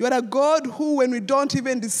 You are a God who, when we don't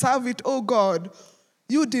even deserve it, O God,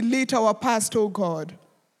 you delete our past, O God.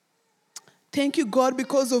 Thank you, God,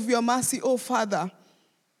 because of your mercy, O Father,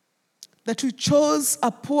 that you chose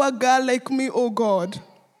a poor girl like me, O God.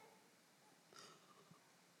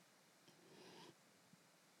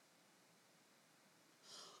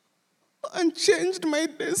 And changed my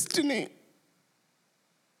destiny.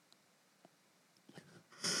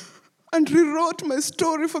 And rewrote my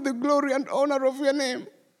story for the glory and honor of your name.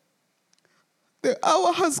 The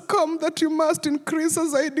hour has come that you must increase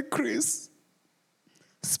as I decrease.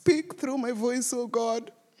 Speak through my voice, O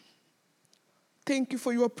God. Thank you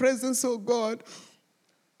for your presence, O God.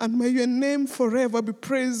 And may your name forever be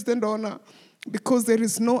praised and honored, because there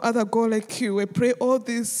is no other God like you. I pray all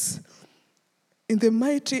this in the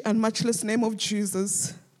mighty and matchless name of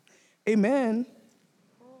Jesus. Amen.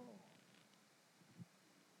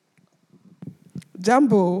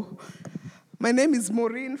 Jambo. My name is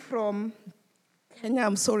Maureen from Kenya.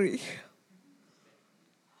 I'm sorry.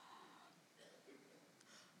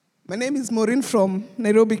 My name is Maureen from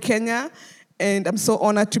Nairobi, Kenya, and I'm so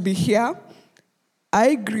honored to be here.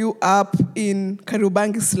 I grew up in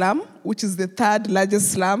Kariobangi slum, which is the third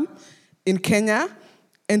largest slum in Kenya.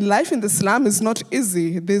 And life in the slum is not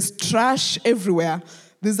easy. There's trash everywhere.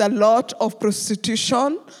 There's a lot of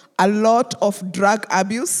prostitution, a lot of drug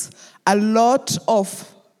abuse, a lot of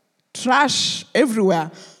trash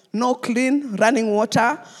everywhere. No clean running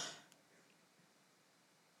water.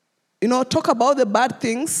 Talk about the bad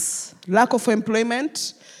things, lack of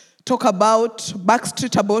employment, talk about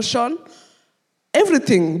backstreet abortion,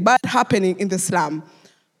 everything bad happening in the slum.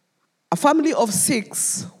 A family of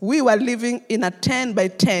 6, we were living in a 10 by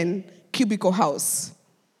 10 cubicle house.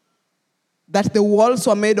 That the walls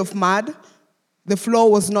were made of mud, the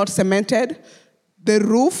floor was not cemented, the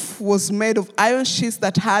roof was made of iron sheets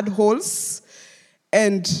that had holes,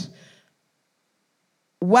 and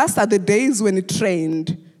worse are the days when it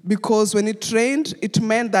rained, because when it rained, it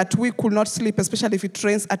meant that we could not sleep, especially if it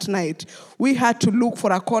rains at night. We had to look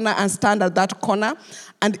for a corner and stand at that corner,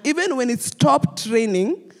 and even when it stopped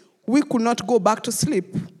raining, we could not go back to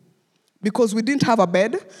sleep because we didn't have a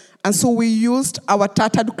bed, and so we used our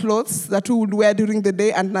tattered clothes that we would wear during the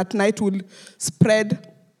day, and at night we'll spread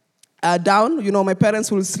down. My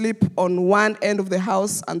parents will sleep on one end of the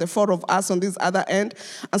house and the 4 of us on this other end.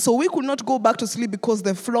 And so we could not go back to sleep because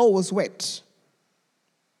the floor was wet.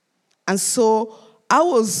 And so I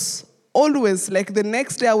was always, the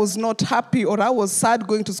next day I was not happy, or I was sad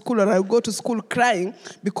going to school, or I would go to school crying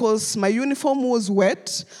because my uniform was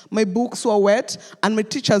wet, my books were wet, and my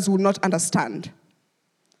teachers would not understand.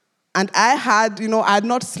 And I had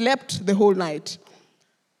not slept the whole night.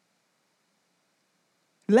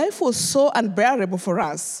 Life was so unbearable for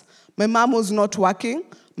us. My mom was not working.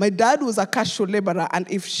 My dad was a casual laborer, and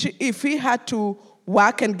if he had to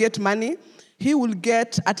work and get money, he would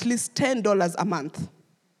get at least $10 a month.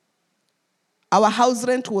 Our house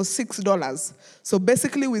rent was $6. So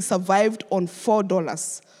basically we survived on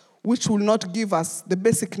 $4, which will not give us the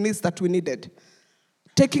basic needs that we needed.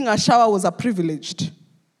 Taking a shower was a privilege.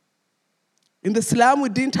 In the slum, we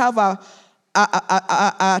didn't have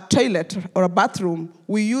a toilet or a bathroom.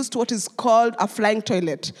 We used what is called a flying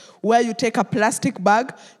toilet, where you take a plastic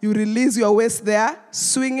bag, you release your waste there,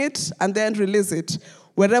 swing it, and then release it.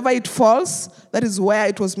 Wherever it falls, that is where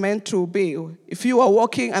it was meant to be. If you are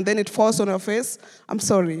walking and then it falls on your face, I'm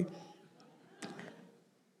sorry.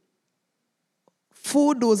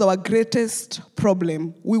 Food was our greatest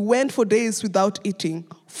problem. We went for days without eating,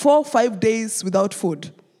 4 or 5 days without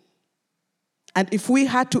food. And if we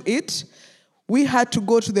had to eat, we had to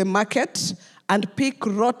go to the market and pick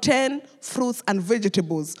rotten fruits and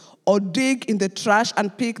vegetables, or dig in the trash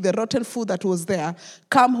and pick the rotten food that was there,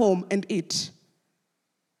 come home and eat.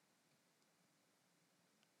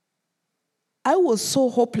 I was so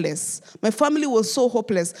hopeless. My family was so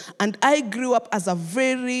hopeless. And I grew up as a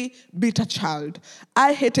very bitter child.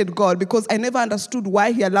 I hated God because I never understood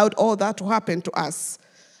why he allowed all that to happen to us.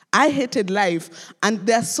 I hated life. And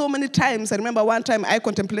there are so many times, I remember one time I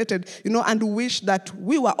contemplated, and wished that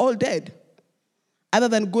we were all dead, other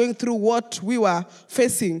than going through what we were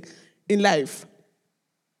facing in life.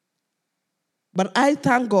 But I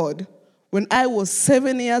thank God, when I was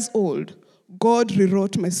 7 years old, God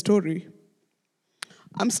rewrote my story.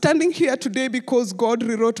 I'm standing here today because God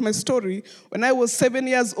rewrote my story when I was 7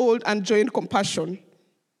 years old and joined Compassion,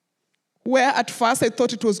 where at first I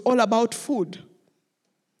thought it was all about food.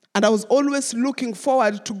 And I was always looking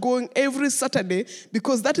forward to going every Saturday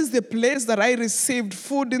because that is the place that I received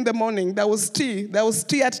food in the morning. There was tea. There was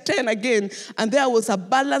tea at 10 again. And there was a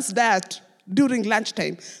balanced diet during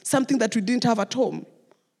lunchtime, something that we didn't have at home.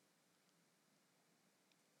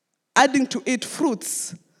 Adding to it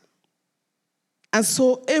fruits. And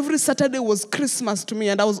so every Saturday was Christmas to me,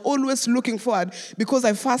 and I was always looking forward because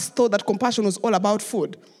I first thought that Compassion was all about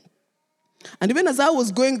food. And even as I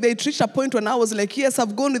was going there, it reached a point when I was like, yes,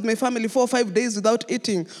 I've gone with my family 4 or 5 days without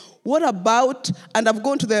eating. What about, and I've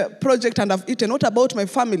gone to the project and I've eaten, what about my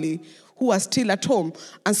family who are still at home.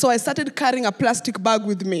 And so I started carrying a plastic bag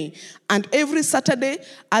with me. And every Saturday,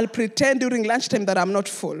 I'll pretend during lunchtime that I'm not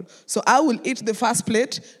full. So I will eat the first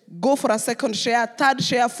plate, go for a second share, third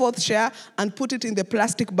share, fourth share, and put it in the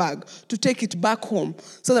plastic bag to take it back home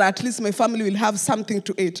so that at least my family will have something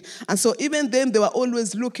to eat. And so even then, they were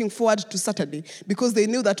always looking forward to Saturday because they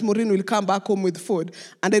knew that Maureen will come back home with food.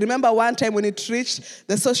 And I remember one time when it reached,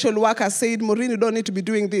 the social worker said, Maureen, you don't need to be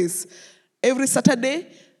doing this. Every Saturday,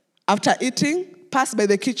 after eating, pass by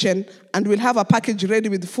the kitchen and we'll have a package ready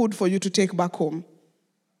with food for you to take back home.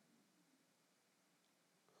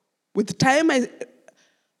 With time, I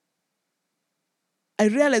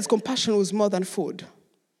realized compassion was more than food.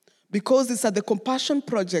 Because it's at the Compassion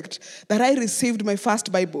Project that I received my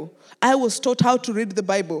first Bible. I was taught how to read the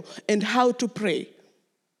Bible and how to pray.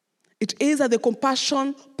 It is at the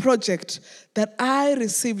Compassion Project that I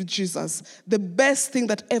received Jesus, the best thing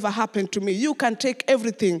that ever happened to me. You can take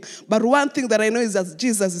everything, but one thing that I know is that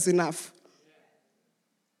Jesus is enough.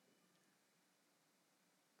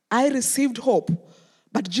 I received hope,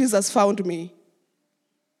 but Jesus found me.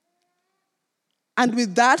 And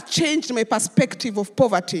with that, changed my perspective of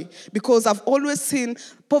poverty, because I've always seen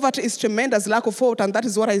poverty is tremendous lack of hope, and that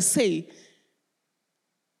is what I say.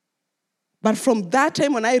 But from that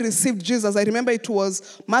time when I received Jesus, I remember it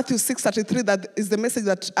was Matthew 6:33 that is the message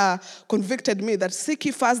that convicted me, that seek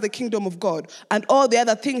ye first the kingdom of God, and all the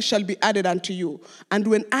other things shall be added unto you. And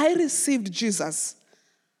when I received Jesus,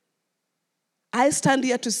 I stand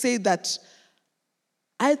here to say that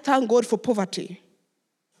I thank God for poverty.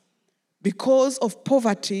 Because of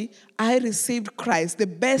poverty, I received Christ, the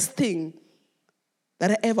best thing that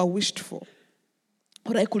I ever wished for,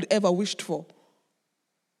 or I could ever wished for.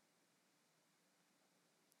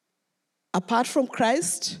 Apart from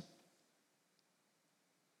Christ,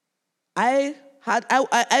 I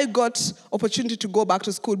got opportunity to go back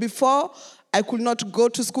to school. Before, I could not go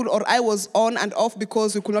to school, or I was on and off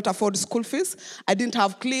because we could not afford school fees. I didn't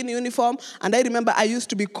have clean uniform, and I remember I used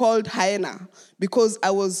to be called hyena because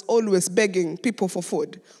I was always begging people for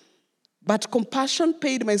food. But Compassion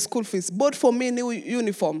paid my school fees, bought for me new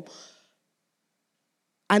uniform,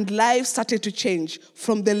 and life started to change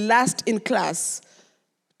from the last in class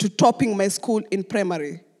to topping my school in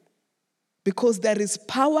primary. Because there is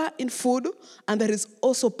power in food, and there is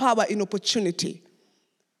also power in opportunity.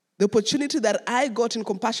 The opportunity that I got in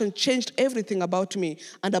Compassion changed everything about me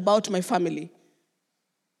and about my family.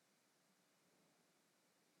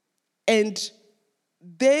 And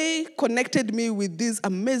they connected me with these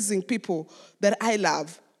amazing people that I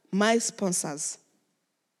love, my sponsors,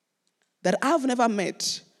 that I've never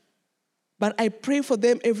met. But I pray for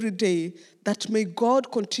them every day that may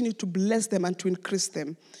God continue to bless them and to increase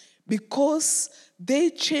them, because they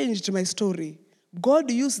changed my story. God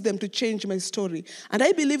used them to change my story. And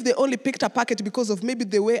I believe they only picked a packet because of maybe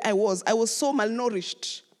the way I was. I was so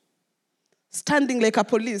malnourished, standing like a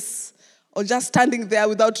police, or just standing there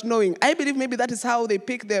without knowing. I believe maybe that is how they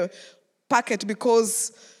picked the packet,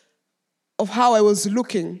 because of how I was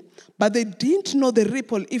looking. But they didn't know the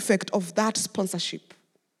ripple effect of that sponsorship.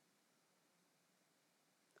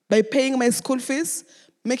 By paying my school fees,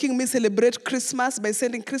 making me celebrate Christmas by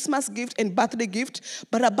sending Christmas gift and birthday gift,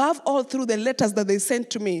 but above all through the letters that they sent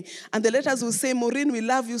to me. And the letters will say, Maureen, we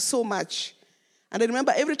love you so much. And I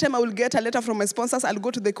remember every time I will get a letter from my sponsors, I'll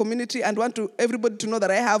go to the community and want everybody to know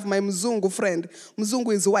that I have my Mzungu friend.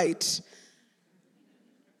 Mzungu is white.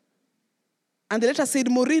 And the letter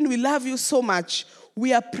said, Maureen, we love you so much.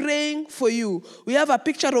 We are praying for you. We have a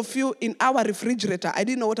picture of you in our refrigerator. I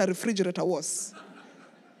didn't know what a refrigerator was.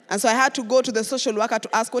 And so I had to go to the social worker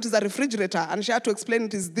to ask what is a refrigerator. And she had to explain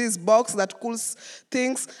it is this box that cools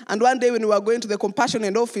things. And one day when we were going to the Compassion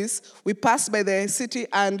End office, we passed by the city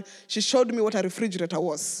and she showed me what a refrigerator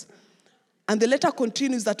was. And the letter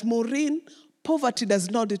continues that, Maureen, poverty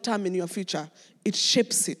does not determine your future. It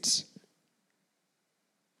shapes it.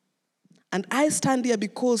 And I stand here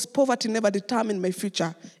because poverty never determined my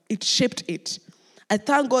future. It shaped it. I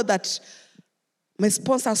thank God that my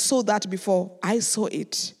sponsor saw that before I saw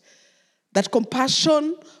it. That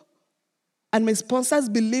Compassion and my sponsors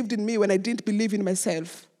believed in me when I didn't believe in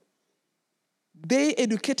myself. They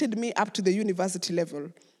educated me up to the university level.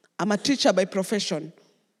 I'm a teacher by profession.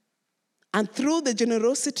 And through the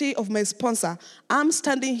generosity of my sponsor, I'm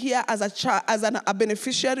standing here as a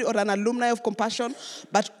beneficiary or an alumni of Compassion,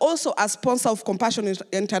 but also a sponsor of Compassion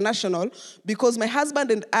International, because my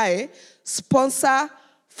husband and I sponsor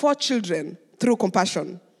 4 children through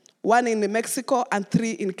Compassion, 1 in Mexico and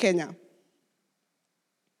 3 in Kenya.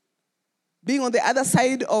 Being on the other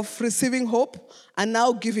side of receiving hope and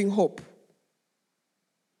now giving hope.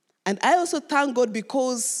 And I also thank God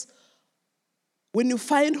because When you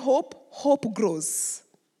find hope, hope grows.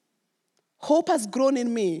 Hope has grown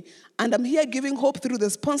in me, and I'm here giving hope through the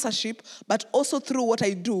sponsorship, but also through what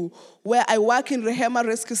I do, where I work in Rehema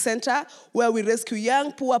Rescue Center, where we rescue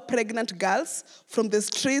young, poor, pregnant girls from the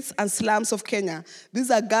streets and slums of Kenya. These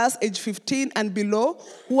are girls aged 15 and below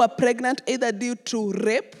who are pregnant either due to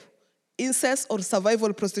rape, incest, or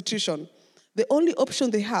survival prostitution. The only option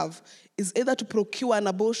they have is either to procure an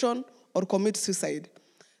abortion or commit suicide.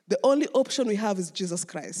 The only option we have is Jesus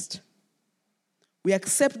Christ. We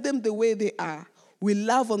accept them the way they are. We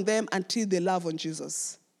love on them until they love on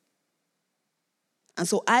Jesus. And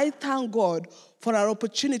so I thank God for our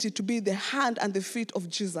opportunity to be the hand and the feet of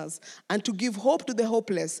Jesus and to give hope to the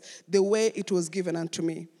hopeless the way it was given unto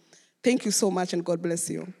me. Thank you so much, and God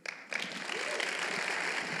bless you.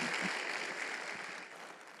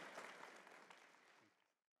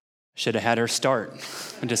 Should have had her start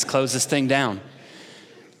and just close this thing down.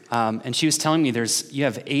 And she was telling me you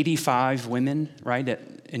have 85 women, right,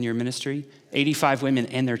 in your ministry? 85 women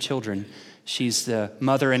and their children. She's the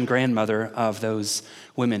mother and grandmother of those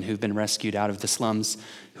women who've been rescued out of the slums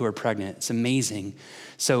who are pregnant. It's amazing.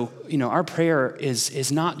 So, our prayer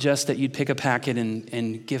is not just that you'd pick a packet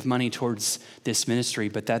and give money towards this ministry,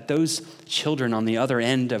 but that those children on the other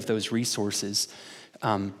end of those resources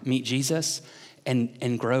meet Jesus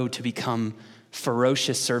and grow to become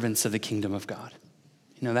ferocious servants of the kingdom of God.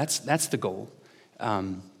 That's the goal.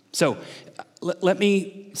 So let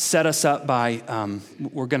me set us up by,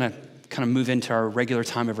 we're going to kind of move into our regular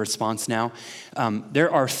time of response now.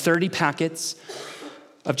 There are 30 packets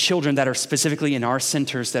of children that are specifically in our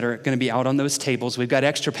centers that are going to be out on those tables. We've got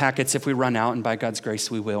extra packets if we run out, and by God's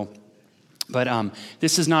grace we will. But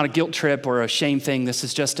this is not a guilt trip or a shame thing. This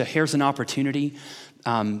is just here's an opportunity.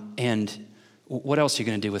 And what else are you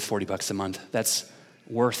going to do with $40 a month? That's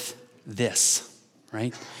worth this.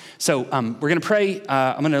 Right? So we're going to pray.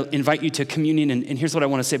 I'm going to invite you to communion. And here's what I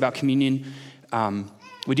want to say about communion.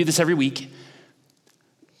 We do this every week.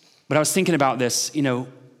 But I was thinking about this,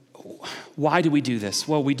 why do we do this?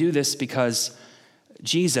 Well, we do this because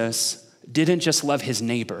Jesus didn't just love his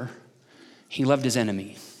neighbor. He loved his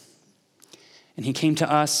enemy. And he came to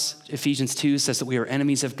us. Ephesians 2 says that we are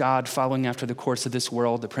enemies of God, following after the course of this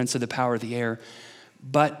world, the prince of the power of the air.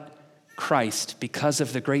 But Christ, because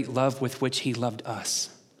of the great love with which he loved us,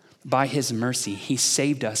 by his mercy, he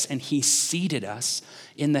saved us and he seated us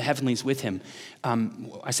in the heavenlies with him.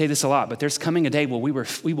 I say this a lot, but there's coming a day where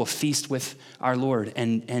we will feast with our Lord.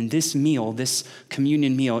 And this meal, this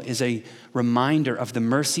communion meal, is a reminder of the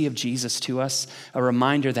mercy of Jesus to us, a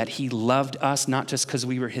reminder that he loved us, not just because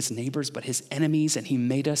we were his neighbors, but his enemies, and he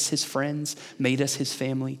made us his friends, made us his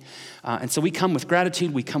family. And so we come with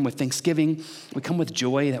gratitude, we come with thanksgiving, we come with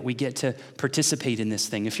joy that we get to participate in this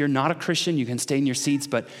thing. If you're not a Christian, you can stay in your seats,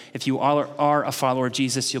 but if you all are a follower of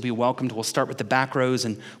Jesus, you'll be welcomed. We'll start with the back rows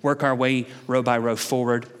and work our way row by row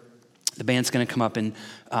forward. The band's going to come up and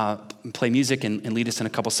play music and lead us in a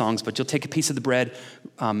couple songs, but you'll take a piece of the bread,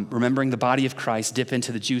 remembering the body of Christ, dip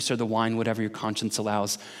into the juice or the wine, whatever your conscience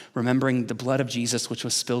allows, remembering the blood of Jesus, which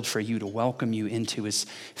was spilled for you to welcome you into his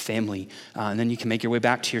family. And then you can make your way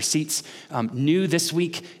back to your seats. New this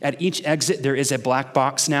week, at each exit, there is a black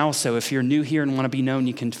box now. So if you're new here and want to be known,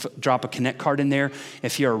 you can drop a Connect card in there.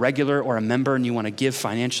 If you're a regular or a member and you want to give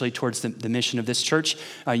financially towards the mission of this church,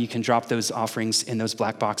 you can drop those offerings in those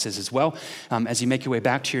black boxes as well. As you make your way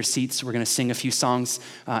back to your seats, we're going to sing a few songs,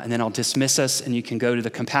 and then I'll dismiss us, and you can go to the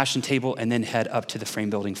compassion table and then head up to the frame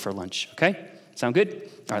building for lunch. Okay? Sound good?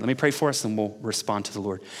 All right, let me pray for us, and we'll respond to the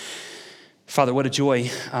Lord. Father, what a joy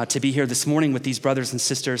to be here this morning with these brothers and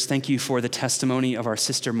sisters. Thank you for the testimony of our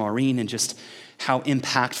sister Maureen and just how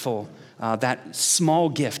impactful that small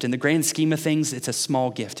gift. In the grand scheme of things, it's a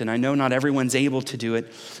small gift. And I know not everyone's able to do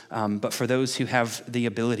it, but for those who have the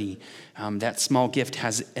ability, that small gift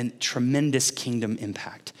has a tremendous kingdom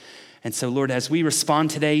impact. And so, Lord, as we respond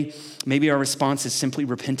today, maybe our response is simply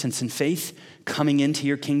repentance and faith, coming into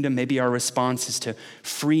your kingdom. Maybe our response is to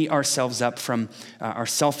free ourselves up from our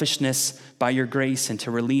selfishness by your grace and to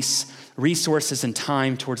release resources and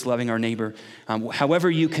time towards loving our neighbor. However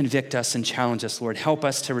you convict us and challenge us, Lord, help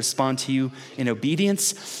us to respond to you in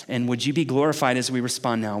obedience. And would you be glorified as we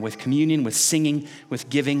respond now with communion, with singing, with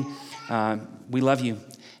giving. We love you.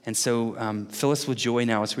 And so fill us with joy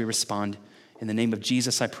now as we respond. In the name of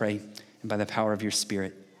Jesus, I pray, and by the power of your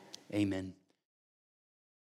Spirit, amen.